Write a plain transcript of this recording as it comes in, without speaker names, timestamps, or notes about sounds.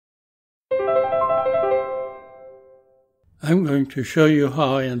I'm going to show you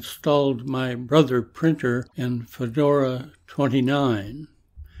how I installed my Brother printer in Fedora 29.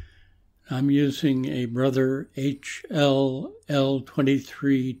 I'm using a Brother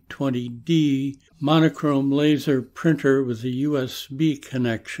HL-L2320D monochrome laser printer with a USB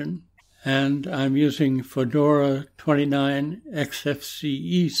connection, and I'm using Fedora 29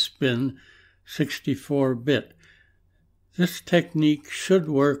 XFCe spin 64-bit. This technique should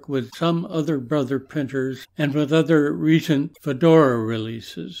work with some other Brother printers and with other recent Fedora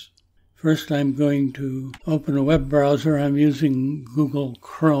releases. First, I'm going to open a web browser. I'm using Google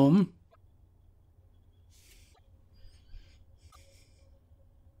Chrome.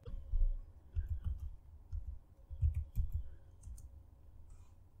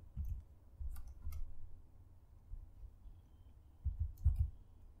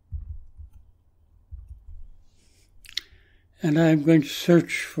 And I'm going to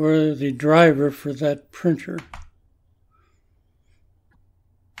search for the driver for that printer.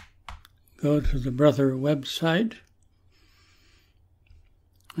 Go to the Brother website,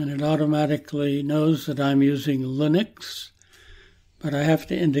 and it automatically knows that I'm using Linux, but I have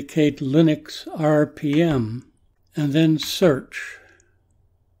to indicate Linux RPM, and then search.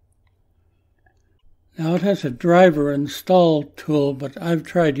 Now it has a driver install tool, but I've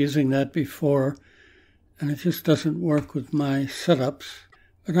tried using that before, and it just doesn't work with my setups.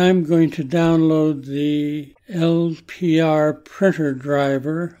 But I'm going to download the LPR printer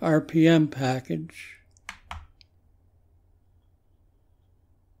driver RPM package.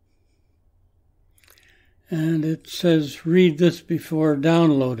 And it says read this before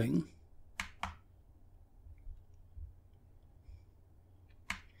downloading.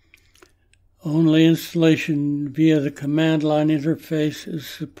 Only installation via the command line interface is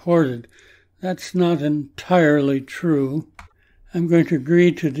supported. That's not entirely true. I'm going to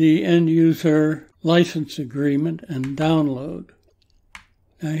agree to the end user license agreement and download.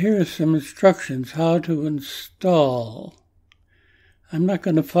 Now here are some instructions how to install. I'm not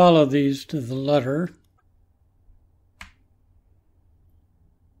going to follow these to the letter.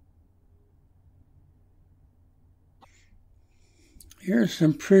 Here are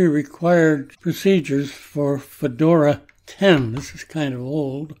some pre-required procedures for Fedora 10. This is kind of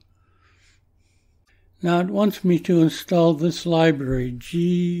old. Now it wants me to install this library,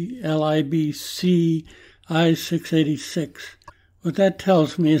 glibc i686. What that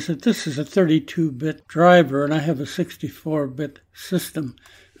tells me is that this is a 32-bit driver and I have a 64-bit system.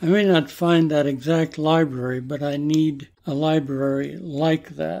 I may not find that exact library, but I need a library like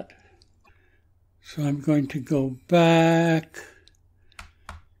that. So I'm going to go back.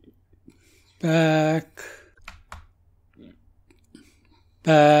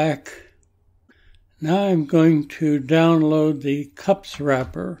 Now I'm going to download the cups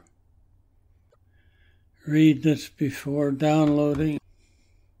wrapper. Read this before downloading.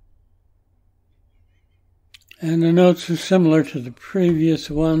 And the notes are similar to the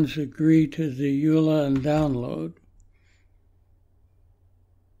previous ones. Agree to the EULA and download.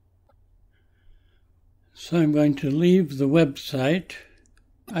 So I'm going to leave the website.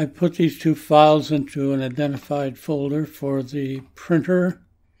 I put these two files into an identified folder for the printer.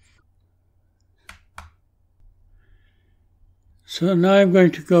 So now I'm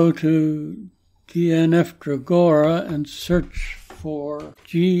going to go to DNF Dragora and search for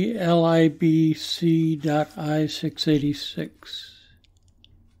glibc.i686.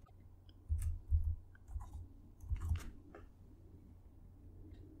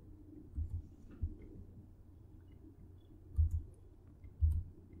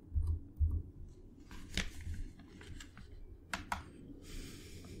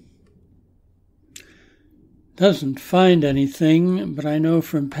 Doesn't find anything, but I know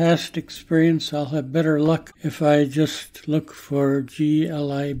from past experience I'll have better luck if I just look for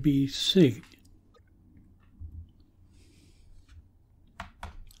glibc.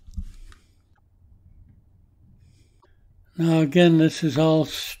 Now again, this is all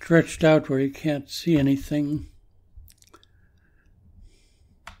stretched out where you can't see anything.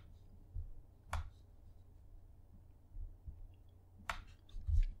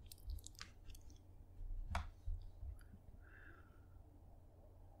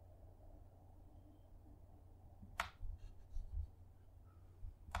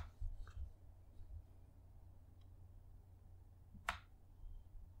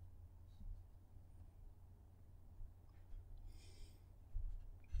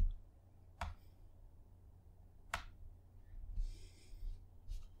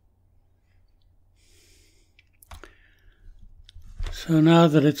 So now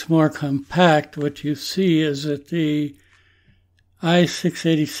that it's more compact, what you see is that the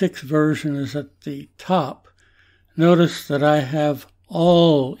i686 version is at the top. Notice that I have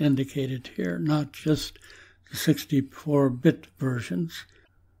all indicated here, not just the 64-bit versions.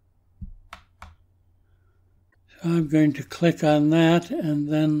 So I'm going to click on that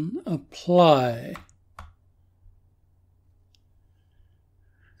and then apply.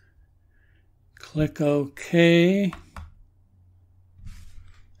 Click OK.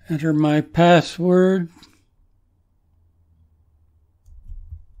 Enter my password.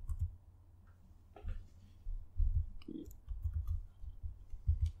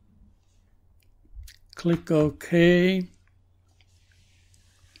 Click OK.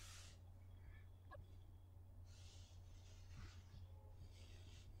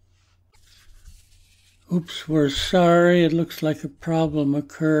 Oops, we're sorry. It looks like a problem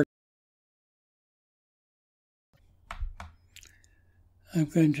occurred. I'm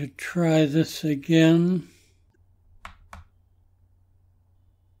going to try this again.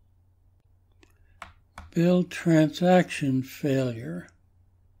 Build transaction failure.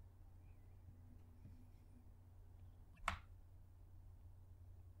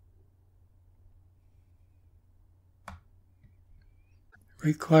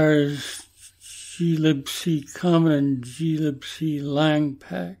 Requires glibc common and glibc lang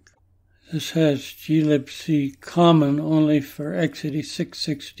pack. This has glibc common only for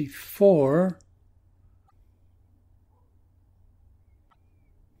x86-64.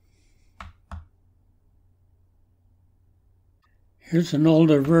 Here's an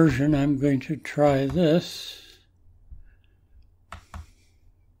older version. I'm going to try this.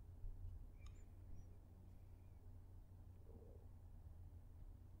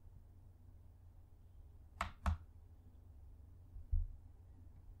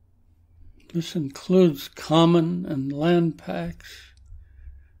 This includes common and LAN packs.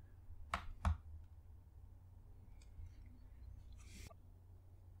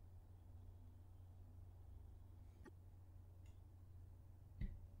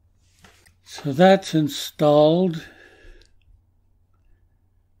 So that's installed.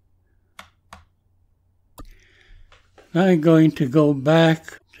 Now I'm going to go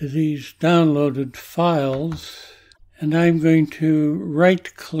back to these downloaded files, and I'm going to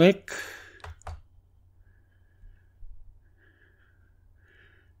right-click,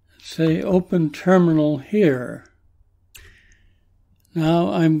 say Open Terminal here.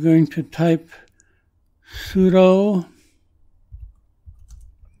 Now I'm going to type sudo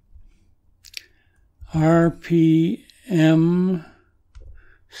rpm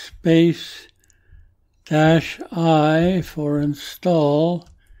space -i for install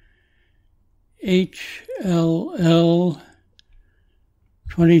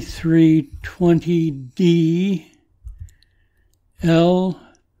HL-L2320D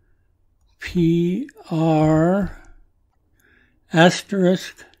LPR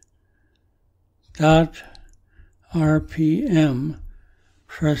asterisk .rpm.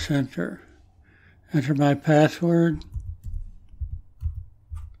 Press enter. Enter my password.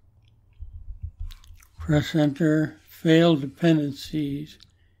 Press enter. Failed dependencies.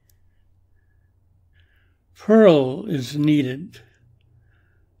 Perl is needed.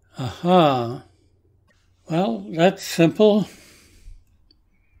 Aha. Well, that's simple.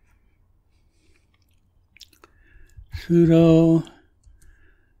 Sudo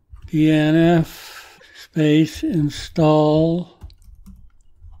dnf space install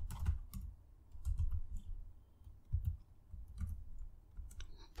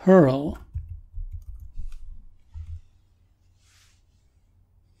Perl.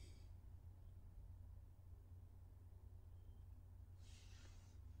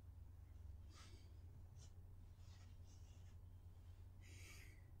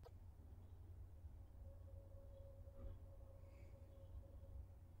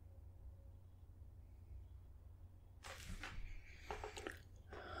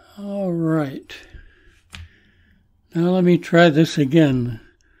 All right. Now let me try this again.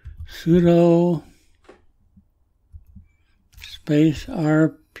 Sudo space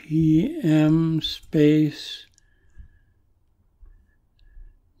rpm space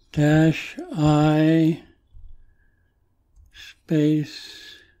 -i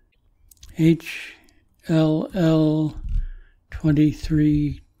space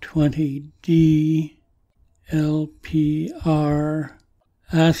HL-L2320D LPR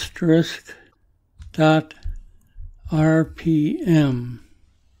asterisk .rpm.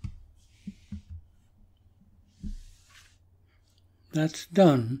 That's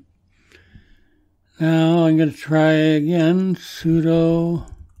done. Now I'm going to try again.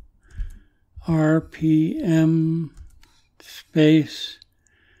 Sudo rpm space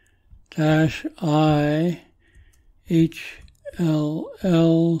 -i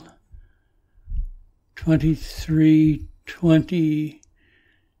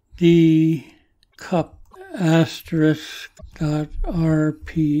HL-2320D cup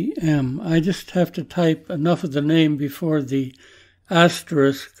 *RPM. I just have to type enough of the name before the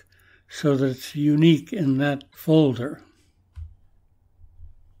asterisk so that it's unique in that folder.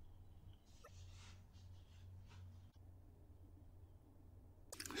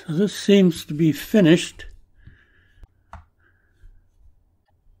 So this seems to be finished.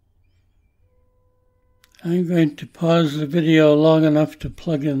 I'm going to pause the video long enough to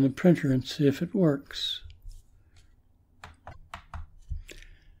plug in the printer and see if it works.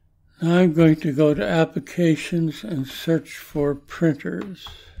 Now I'm going to go to Applications and search for printers.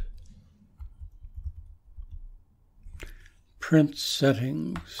 Print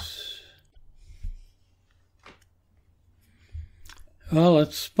settings. Well,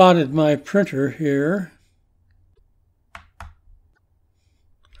 it spotted my printer here.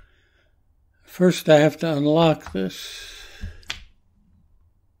 First, I have to unlock this.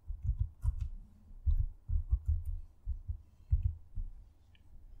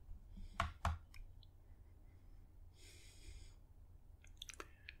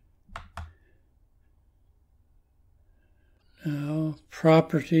 Now,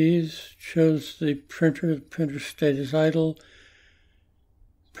 Properties shows the printer state is idle.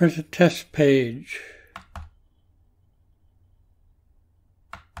 Print a test page.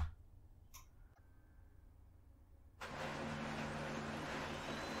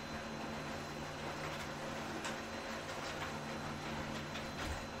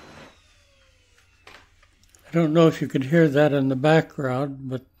 I don't know if you could hear that in the background,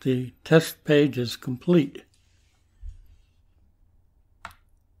 but the test page is complete.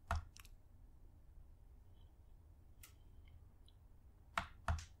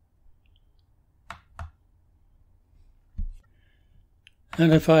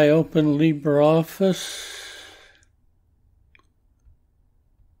 And if I open LibreOffice,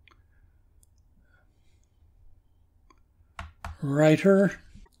 Writer,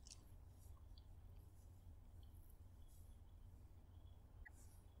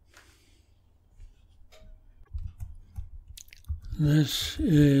 this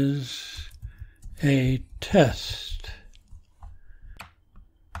is a test.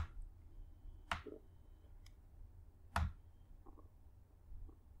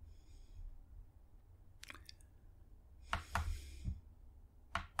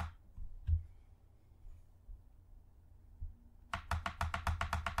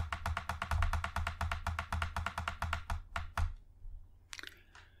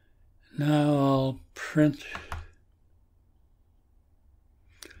 Now I'll print,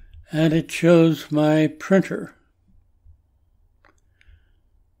 and it shows my printer.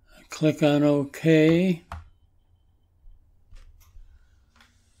 I click on OK.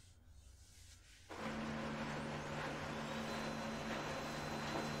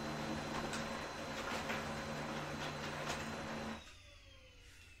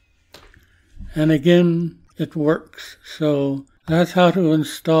 And again, it works. So that's how to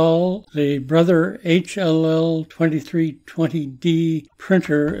install the Brother HL-L2320D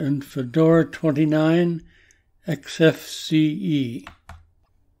printer in Fedora 29 XFCe.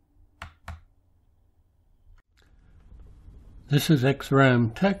 This is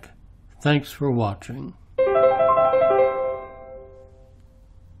XRAM Tech. Thanks for watching.